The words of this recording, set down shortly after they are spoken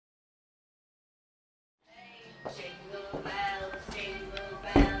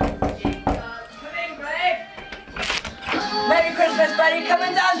Christmas buddy, come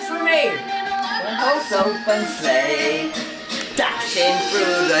and dance with me. One horse open sleigh, dashing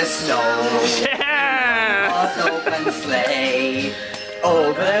through the snow. Yeah! Horse open sleigh,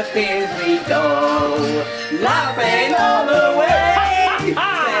 over fields we go, laughing all the way.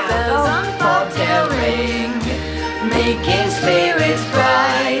 Bells on bobtail ring, making spirits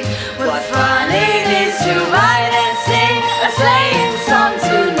bright. What fun it is to ride and sing a sleighing song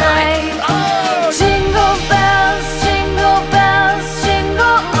tonight. Oh! Jingle bells, jingle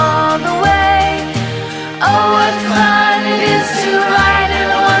all the way. Oh, what fun it is to ride in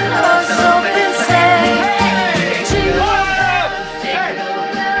a one-horse open sleigh. Jingle bells, jingle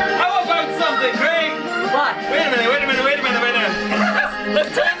bells. How about something, Craig? What? Wait a minute.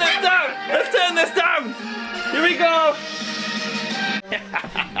 Let's turn this down. Let's turn this down. Here we go.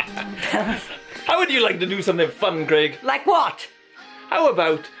 How would you like to do something fun, Greg? Like what? How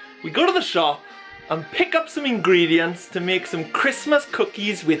about we go to the shop and pick up some ingredients to make some Christmas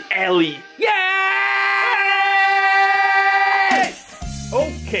cookies with Ellie? Yes!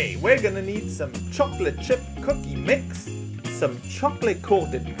 Okay, we're gonna need some chocolate chip cookie mix, some chocolate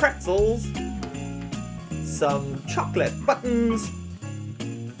coated pretzels, some chocolate buttons,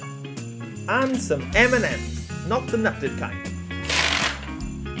 and some M&Ms, not the nutted kind.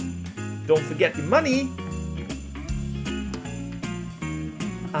 Don't forget your money,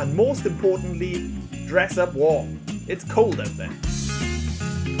 and most importantly, dress up warm. It's cold out there.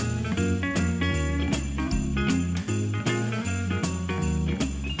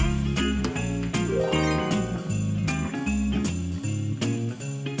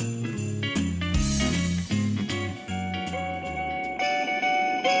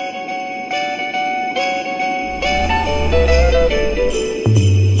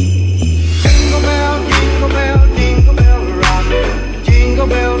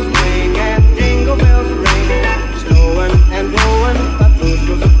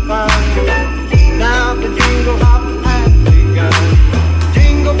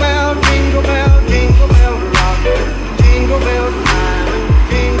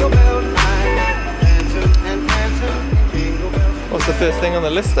 What's the first thing on the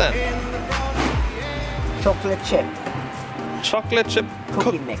list then? Chocolate chip Chocolate chip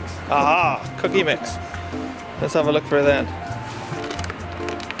cookie mix. Aha, cookie mix. Let's have a look for it then.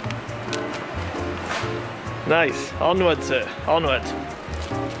 Nice. Onward, sir. Onward.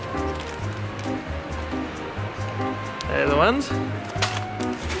 There are the ones.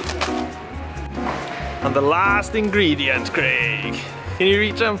 And the last ingredient, Craig. Can you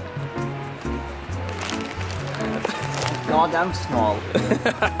reach them? God, I'm small.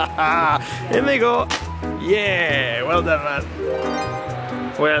 In they go. Yeah, well done, man.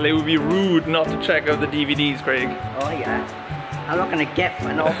 Well, it would be rude not to check out the DVDs, Craig. Oh yeah. I'm not gonna get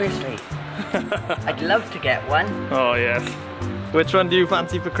one, obviously. I'd love to get one. Oh yes. Which one do you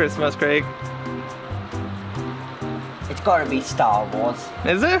fancy for Christmas, Craig? It's gotta be Star Wars.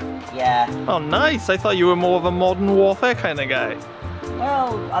 Is it? Yeah. Oh nice, I thought you were more of a Modern Warfare kind of guy.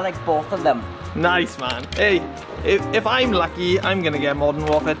 Well, I like both of them. Nice, man. Hey, if I'm lucky, I'm gonna get Modern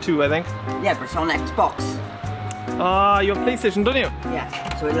Warfare 2, I think. Yeah, but it's on Xbox. Ah, you have PlayStation, don't you?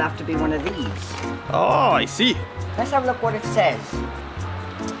 Yeah, so it'll have to be one of these. Oh, I see. Let's have a look what it says.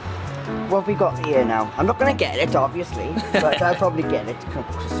 What have we got here now? I'm not gonna get it, obviously, but I'll probably get it come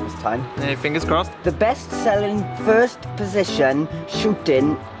Christmas time. Hey, fingers crossed. The best-selling first-person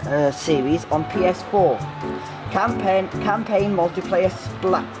shooting series on PS4. Campaign multiplayer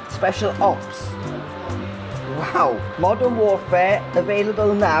special ops. Wow. Modern Warfare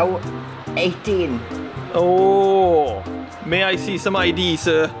available now. 18. Oh, may I see some ID,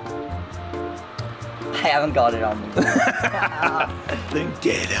 sir? I haven't got it on me. Then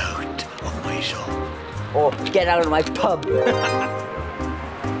get out of my shop. Or get out of my pub.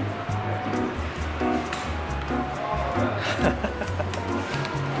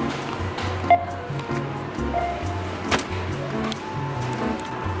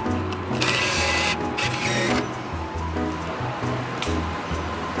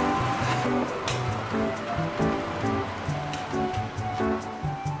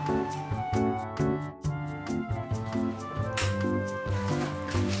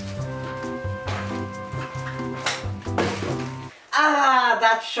 Ah,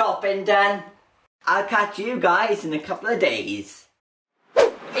 that's shopping done. I'll catch you guys in a couple of days. Are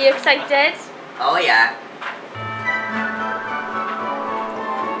you excited? Oh yeah.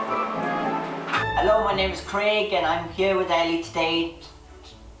 Hello, my name is Craig and I'm here with Ellie today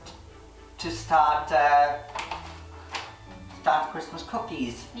to start Christmas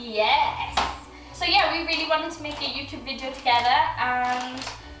cookies. Yes. So yeah, we really wanted to make a YouTube video together and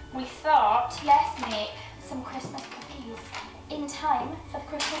we thought, let's make some Christmas cookies in time for the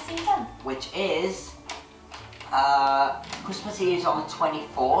Christmas season. Which is Christmas Eve is on the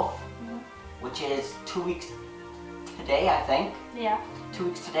 24th, which is 2 weeks today, I think. Yeah. 2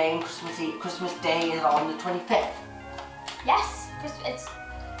 weeks today, and Christmas Day is on the 25th. Yes, it's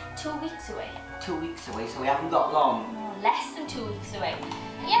 2 weeks away. 2 weeks away, so we haven't got long. No, less than 2 weeks away.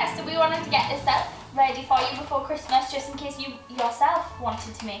 Yeah, so we wanted to get this up ready for you before Christmas, just in case you yourself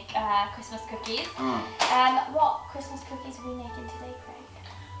wanted to make Christmas cookies. What Christmas cookies are we making today, Craig?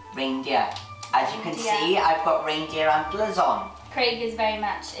 Reindeer. As you can see, I've got reindeer antlers on. Craig is very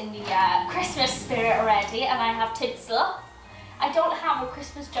much in the Christmas spirit already, and I have tinsel. I don't have a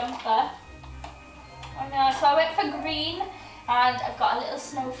Christmas jumper. Oh no, so I went for green, and I've got a little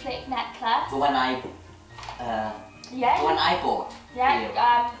snowflake necklace. The one I bought.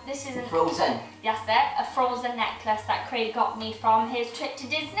 Yeah, this is Frozen. That's it, a Frozen necklace that Craig got me from his trip to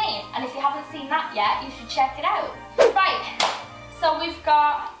Disney. And if you haven't seen that yet, you should check it out. Right, so we've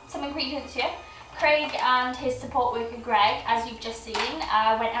got some ingredients here. Craig and his support worker Greg, as you've just seen,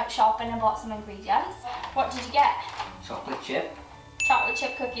 went out shopping and bought some ingredients. What did you get? Chocolate chip. Chocolate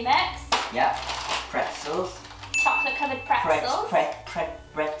chip cookie mix. Yeah. Pretzels. Chocolate covered pretzels. Pretzels.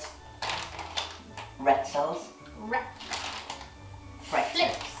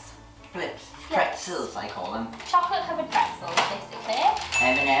 Flips. Pretzels, I call them. Chocolate covered pretzels, basically.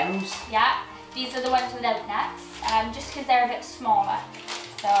 M&M's. Yeah, these are the ones without nuts, just because they're a bit smaller.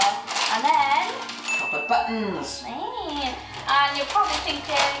 So, and then... Chocolate buttons. Hey, and you're probably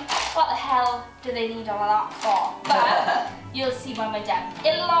thinking, what the hell do they need all of that for? But you'll see when we're done.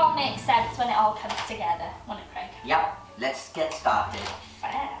 It'll all make sense when it all comes together, won't it, Craig? Yep, let's get started.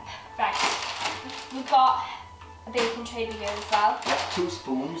 Fab. Right, we've got a baking tray here as well. Yep, 2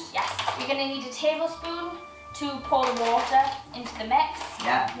 spoons. Yes, you're going to need a tablespoon to pour the water into the mix.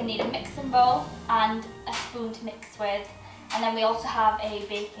 Yeah. You need a mixing bowl and a spoon to mix with. And then we also have a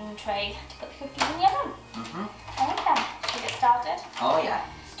baking tray to put the cookies in the oven. Okay, should we get started? Oh yeah.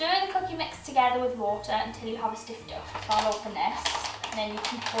 Stir the cookie mix together with water until you have a stiff dough. So I'll open this, and then you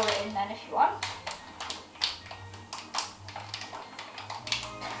can pour it in then if you want.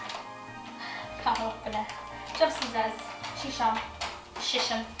 Can't open it. Just scissors.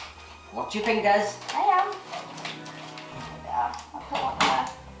 Shishan. Watch your fingers. I am. Yeah, I'll put one there.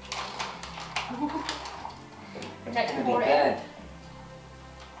 Let's pour it in.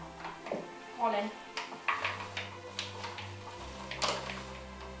 All in.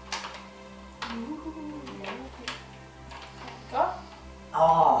 Go.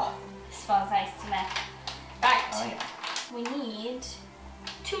 Oh. This smells nice to me. Right. Oh yeah. We need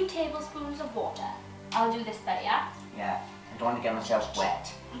 2 tablespoons of water. I'll do this bit, yeah? Yeah. I don't want to get myself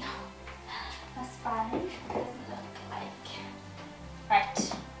wet. No. That's fine. Doesn't look like. Right.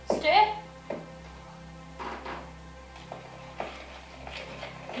 Stir.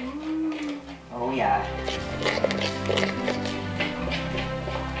 Oh yeah.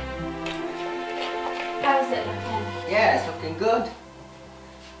 How's it looking? Yeah, it's looking good.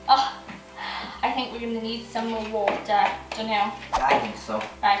 Oh, I think we're going to need some more water. Don't know. I think so.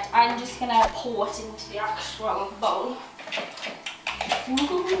 Right, I'm just going to pour it into the actual bowl.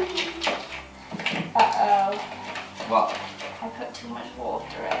 Uh-oh. What? I put too much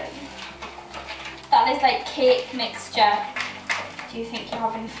water in. That is like cake mixture. Do you think you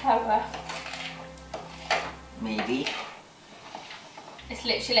have any flour? Maybe. It's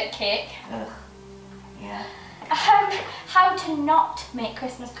literally like cake. Ugh. Yeah. How to not make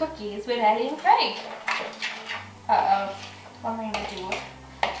Christmas cookies with Ellie and Craig. Uh-oh. What am I going to do?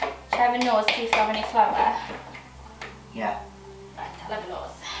 Should I have a nose, see if you have any flour? Yeah. Right, I'll have a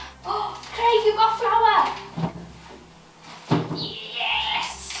nose. Oh, Craig, you got flour! Yes!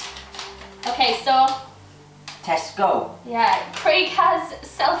 Okay, so... Tesco. Yeah, Craig has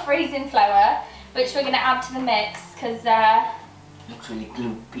self-raising flour, which we're going to add to the mix, because Looks really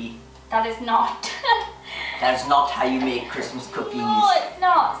gloopy. that is not... That's not how you make Christmas cookies. No, it's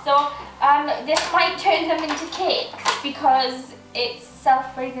not. So this might turn them into cakes because it's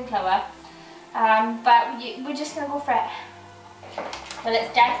self-raising flour. But we're just going to go for it. Well,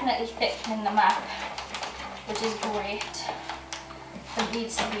 it's definitely thickening them up, which is great. It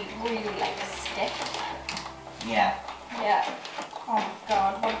needs to be really like stiff. Yeah. Yeah. Oh my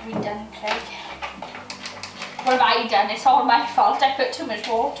god, what have we done, Craig? What have I done? It's all my fault. I put too much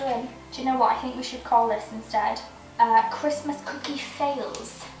water in. Do you know what I think we should call this instead? Christmas cookie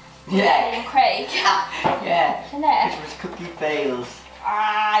fails. Yeah. And Craig. Yeah. Isn't it? Christmas cookie fails.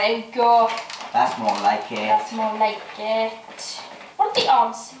 Ah, there you go. That's more like it. That's more like it. What are the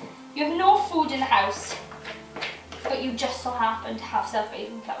odds? You have no food in the house, but you just so happen to have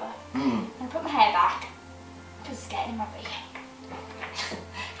self-raising flour. Mm. I'm gonna put my hair back because it's getting in my way.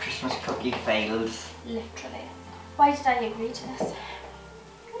 Christmas cookie fails. Literally. Why did I agree to this?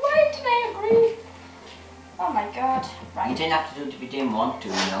 Why did I agree? Oh my god. Right. You didn't have to do it if you didn't want to,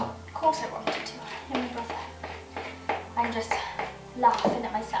 you know. Of course I wanted to. You're my brother. I'm just laughing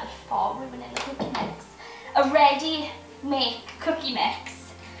at myself for ruining the cookie mix. A ready-make cookie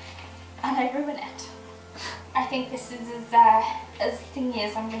mix, and I ruin it. I think this is as thingy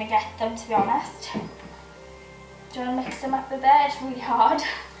as I'm going to get them, to be honest. Do you want to mix them up a bit? It's really hard.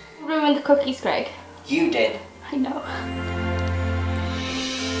 Ruined the cookies, Greg. You did. I know.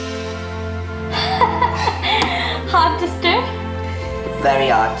 Hard to stir. Very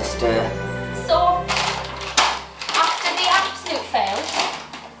hard to stir. So, after the absolute fail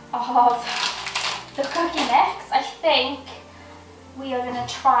of the cookie mix, I think we are going to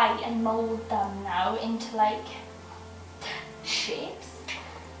try and mould them now into like shapes.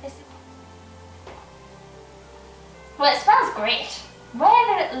 Well, it smells great.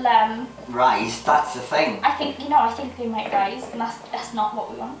 Where it'll Rise, that's the thing. I think, you know, I think they might rise, and that's not what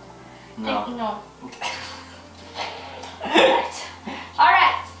we want. No. No. Right.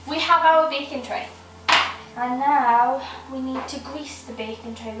 Alright, we have our baking tray. And now we need to grease the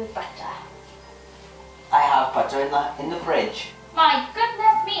baking tray with butter. I have butter in the fridge. My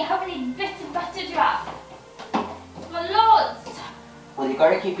goodness me, how many bits of butter do you have? My lords! Well, you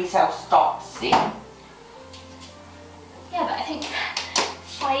gotta keep yourself stocked, see? Yeah, but I think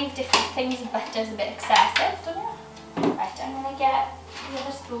 5 different things of butter is a bit excessive, don't you? Right, I'm gonna get the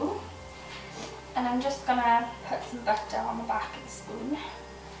other spoon. And I'm just gonna put some butter on the back of the spoon.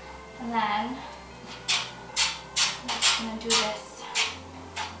 And then I'm just gonna do this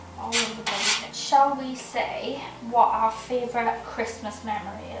all over the place. Shall we say what our favourite Christmas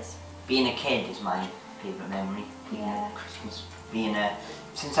memory is? Being a kid is my favourite memory. Yeah. Christmas.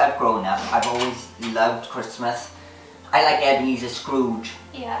 Since I've grown up, I've always loved Christmas. I like Ebenezer Scrooge.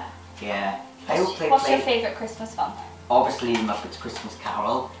 Yeah. Yeah. What's your favourite Christmas film? Obviously, The Muppets Christmas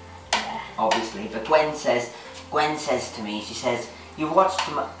Carol. Yeah. Obviously, but Gwen says to me, she says, you watch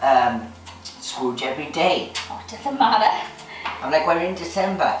Scrooge every day. Oh, it doesn't matter. I'm like, we're in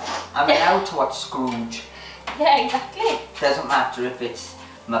December. I'm allowed to watch Scrooge. Yeah, exactly. Doesn't matter if it's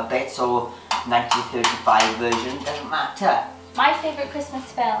Muppets or 1935 version, doesn't matter. My favourite Christmas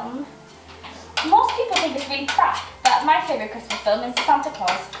film, most people think it's really crap, but my favourite Christmas film is Santa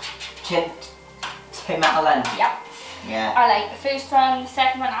Claus. Tim Allen. Yep. Yeah. I like the first one, the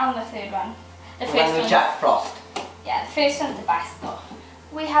second one and the third one. The one with Jack Frost. Yeah, the first one's the best though.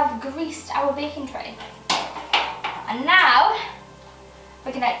 We have greased our baking tray. And now,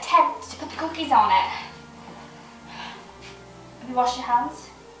 we're going to attempt to put the cookies on it. Have you washed your hands?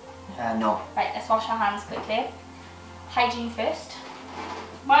 No. Right, let's wash our hands quickly. Hygiene first.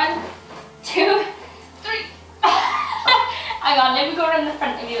 1, 2, 3. Hang on, let me go around the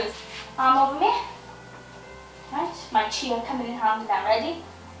front of you. Arm over me. Right, my cheer coming in handy then. Ready?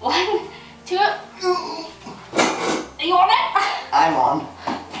 1, 2. Are you on it? I'm on.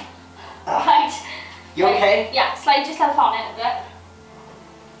 Right. You okay? Yeah, slide yourself on it a bit.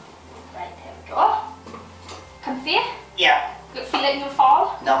 Right, there we go. Comfy? Yeah. You feel like you'll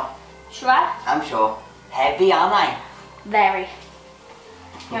fall? No. Sure? I'm sure. Heavy, aren't I? Very.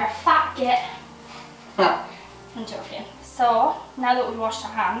 You're a fat git. Huh. I'm joking. So, now that we've washed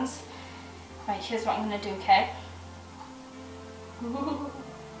our hands, right, here's what I'm going to do, okay? I'm going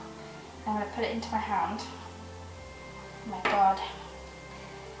to put it into my hand. Oh my god.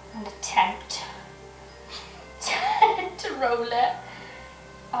 And attempt to roll it.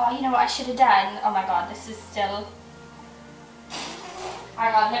 Oh, you know what I should have done? Oh my god, this is still...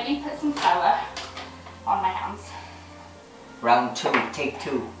 Hang on, let me put some flour on my hands. Round 2, take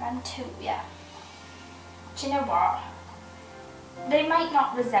 2. Round 2, yeah. Do you know what? They might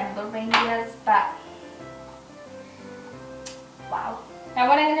not resemble reindeers, but... Wow. Now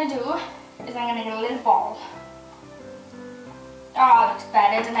what I'm going to do is I'm going to get a little ball. Oh, it looks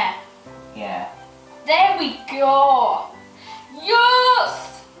better, doesn't it? Yeah. There we go! Yes!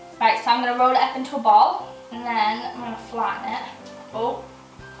 Right, so I'm going to roll it up into a ball, and then I'm going to flatten it. Oh.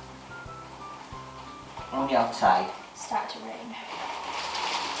 On the outside. Start to rain.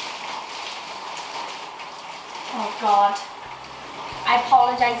 Oh god. I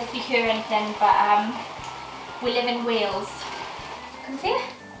apologise if you hear anything, but we live in Wales. Comfy?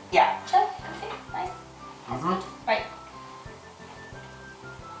 Yeah. Chill? Comfy? Nice? That's good. Right.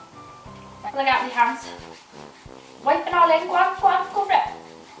 Look out with your hands. Wipe it all in. Go on, go for it.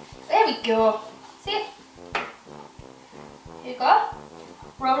 There we go. See it? Here you go.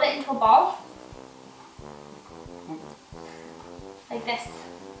 Roll it into a ball. Like this.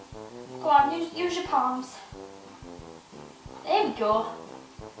 Go on, use your palms. There we go.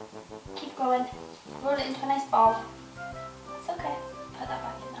 Keep going. Roll it into a nice ball. It's okay. Put that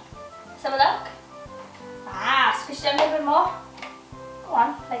back in now. Let's have a look. Ah, squish it down a little bit more. Go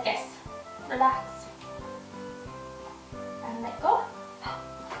on, like this. Relax. And let go.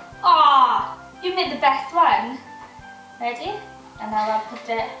 Ah, you made the best one. Ready? And now I'll put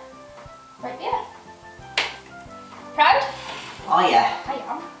it right here. Proud? Oh yeah. I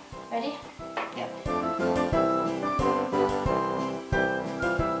am. Ready? Yep.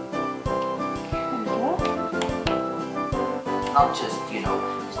 There we go. Not just, you know,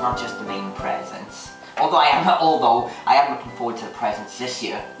 it's not just the main presents. Although I am looking forward to the presents this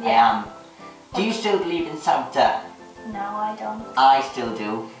year. Yeah. I am. Do you still believe in Santa? No, I don't. I still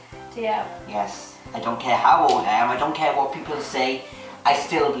do. Do you? Yes. I don't care how old I am. I don't care what people say. I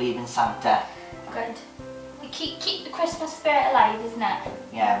still believe in Santa. Good. We keep the Christmas spirit alive, isn't it?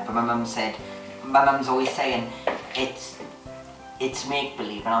 Yeah, but my mum's always saying it's make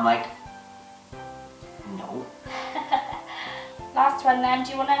believe, and I'm like, no. Last one then.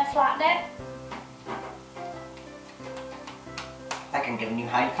 Do you want to flatten it? Like I'm giving you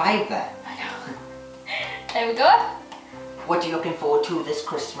high five there. I know. There we go. What are you looking forward to this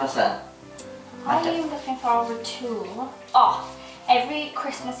Christmas then? What are you looking forward to? Oh, every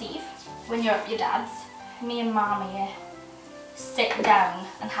Christmas Eve when you're at your dad's, me and Mommy sit down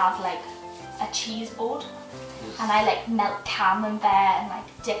and have like a cheese board, and I like melt camembert and like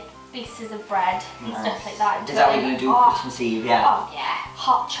dip pieces of bread and stuff like that. Is that what you do Christmas Eve? Yeah. Oh yeah,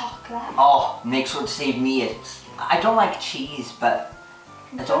 hot chocolate. Oh, make sure to save me it. I don't like cheese, but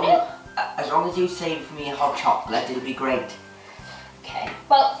as long as you save me a hot chocolate, it'll be great. Okay.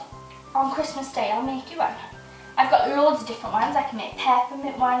 Well, on Christmas Day, I'll make you one. I've got loads of different ones. I can make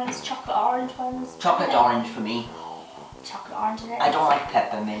peppermint ones, chocolate orange ones. Chocolate orange for me. Chocolate orange it is. I don't like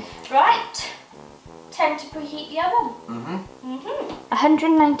peppermint. Right. Time to preheat the oven.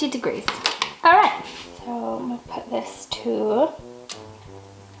 190 degrees. Alright. So I'm going to put this to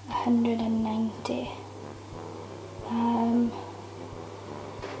 190.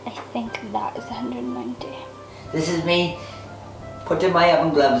 I think that is 190. This is me putting my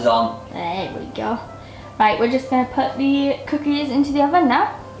oven gloves on. There we go. Right, we're just going to put the cookies into the oven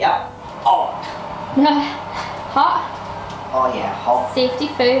now. Yep. Oh. Hot. Oh yeah, hot. Safety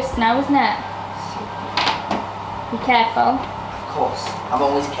first now, isn't it? Be careful. Of course. I'm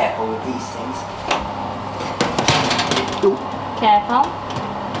always careful with these things. Ooh. Careful.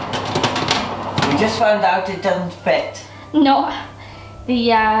 We just found out it doesn't fit. No.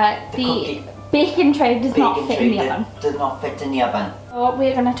 The bacon tray does not fit in the oven. Does not fit in the oven. So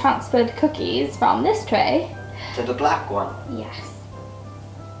we're going to transfer the cookies from this tray to the black one. Yes.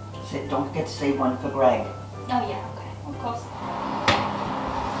 Don't forget to save one for Greg. Oh yeah, okay, of course.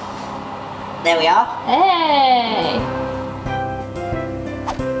 There we are. Hey!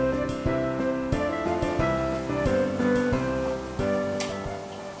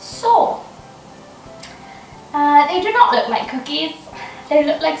 So, they do not look like cookies. They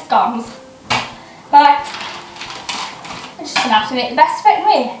look like scones. But we're just gonna have to make the best of it,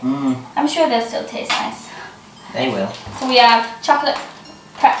 anyway. I'm sure they'll still taste nice. They will. So we have chocolate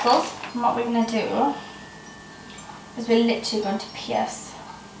pretzels, and what we're going to do is we're literally going to pierce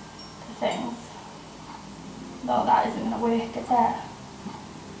the things. Though that isn't going to work, is it?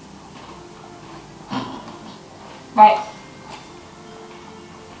 Right.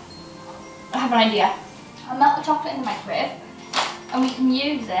 I have an idea. I'll melt the chocolate in the microwave, and we can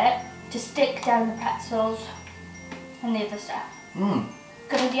use it to stick down the pretzels and the other stuff.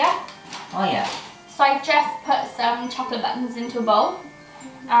 Good idea? Oh yeah. So I've just put some chocolate buttons into a bowl,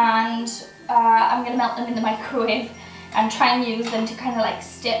 and I'm going to melt them in the microwave and try and use them to kind of like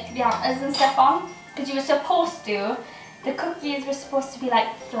stick the antlers and stuff on. Because you were supposed to, the cookies were supposed to be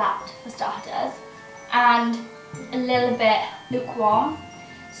like flat for starters and a little bit lukewarm,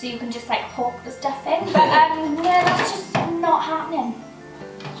 so you can just like poke the stuff in. But no, that's just not happening.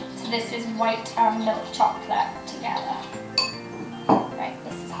 So this is white and milk chocolate together. Right,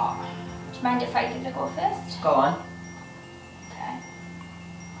 this is hot. Do you mind if I give it a go first? Go on. Okay.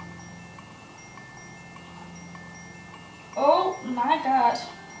 Oh my god.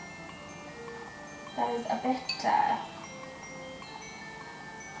 That is a bit,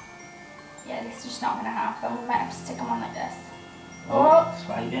 yeah, this is just not going to happen. We might have to stick them on like this. Oh,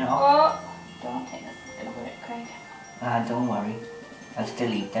 slide it off. Oh, don't think this is going to work, Craig. Don't worry. I'll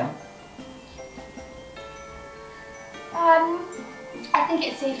still eat them. I think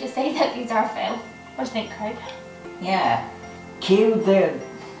it's safe to say that these are a fail. What do you think, Craig? Yeah. Cue the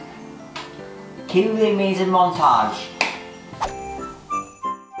amazing montage.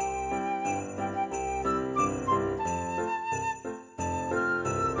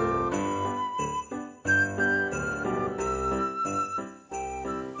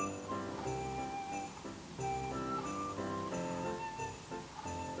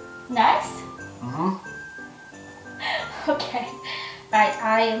 Nice? Mm-hmm. Okay. Right,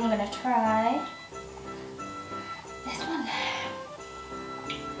 I am gonna try this one.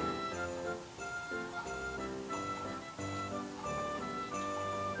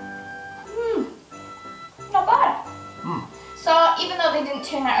 Not bad. So even though they didn't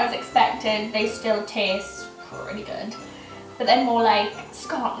turn out as expected, they still taste pretty good. But they're more like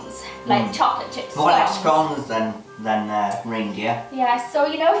scones, like chocolate chip scones. More like scones than reindeer. Yeah, so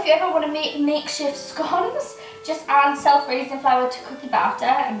you know, if you ever want to make makeshift scones, just add self-raising flour to cookie batter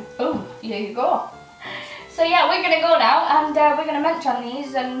and boom, here you go. So yeah, we're going to go now and we're going to munch on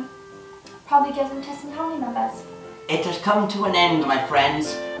these and probably give them to some family members. It has come to an end, my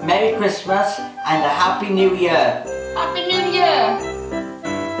friends. Merry Christmas and a Happy New Year. Happy New Year!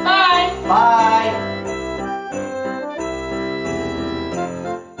 Bye! Bye!